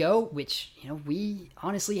might go, which we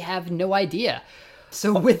honestly have no idea.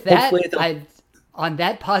 So with that, on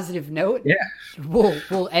that positive note,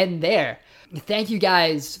 we'll end there. Thank you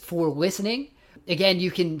guys for listening. Again,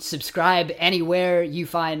 you can subscribe anywhere you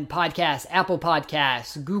find podcasts: Apple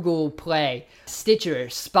Podcasts, Google Play, Stitcher,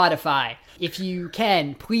 Spotify. If you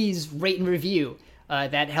can, please rate and review.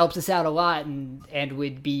 That helps us out a lot and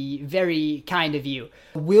would be very kind of you.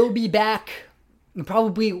 We'll be back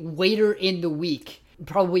probably later in the week,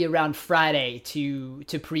 probably around Friday, to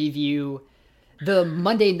preview the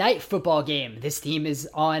Monday night football game. This team is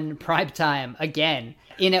on primetime again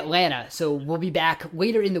in Atlanta. So we'll be back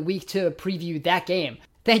later in the week to preview that game.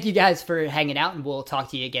 Thank you guys for hanging out, and we'll talk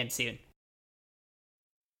to you again soon.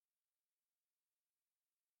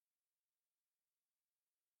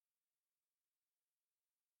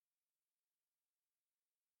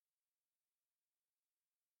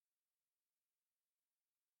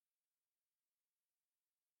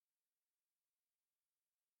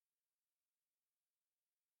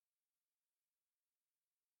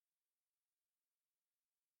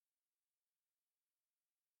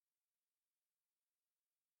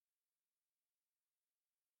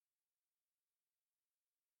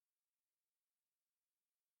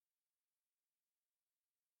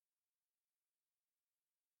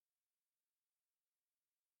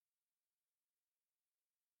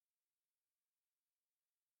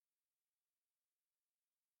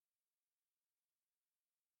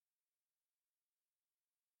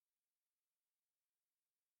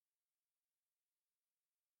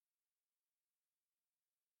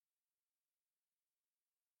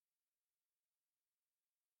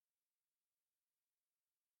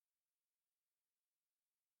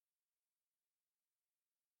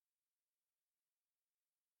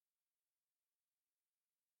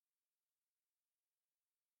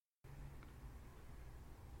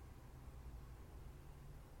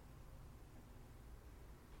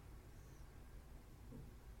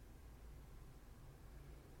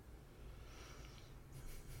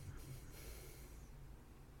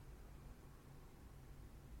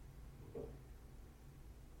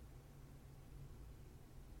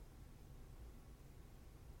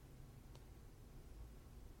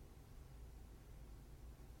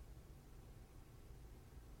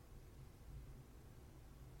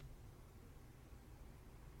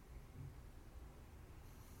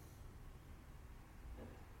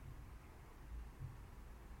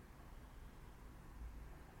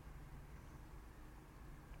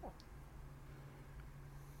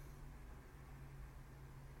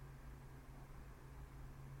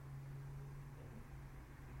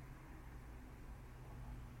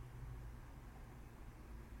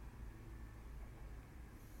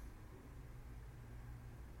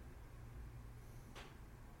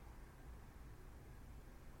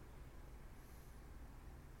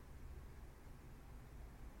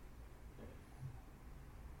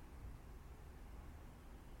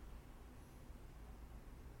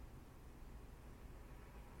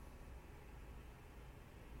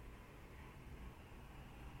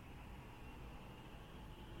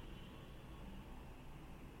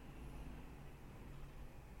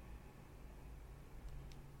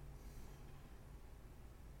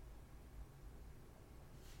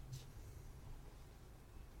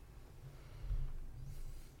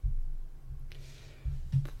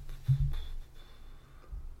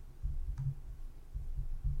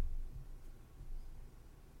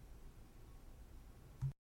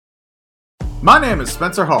 My name is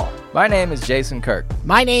Spencer Hall. My name is Jason Kirk.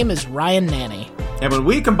 My name is Ryan Nanny. And when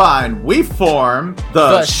we combine, we form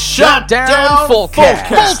the Shutdown Fullcast.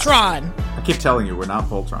 Voltron! I keep telling you, we're not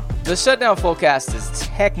Voltron. The Shutdown Fullcast is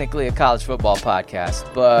technically a college football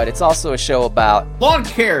podcast, but it's also a show about lawn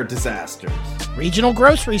care disasters, regional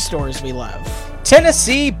grocery stores we love,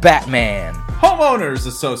 Tennessee Batman, homeowners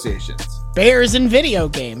associations, bears and video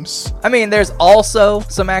games. I mean, there's also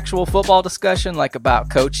some actual football discussion, like about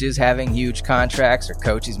coaches having huge contracts, or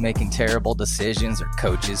coaches making terrible decisions, or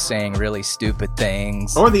coaches saying really stupid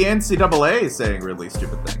things. Or the NCAA saying really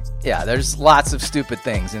stupid things. Yeah, there's lots of stupid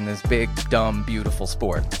things in this big, dumb, beautiful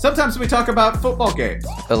sport. Sometimes we talk about football games.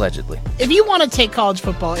 Allegedly. If you want to take college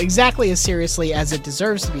football exactly as seriously as it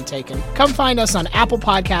deserves to be taken, come find us on Apple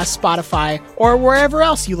Podcasts, Spotify, or wherever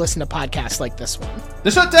else you listen to podcasts like this one. The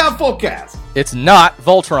Shutdown Fullcast. It's not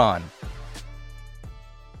Voltron.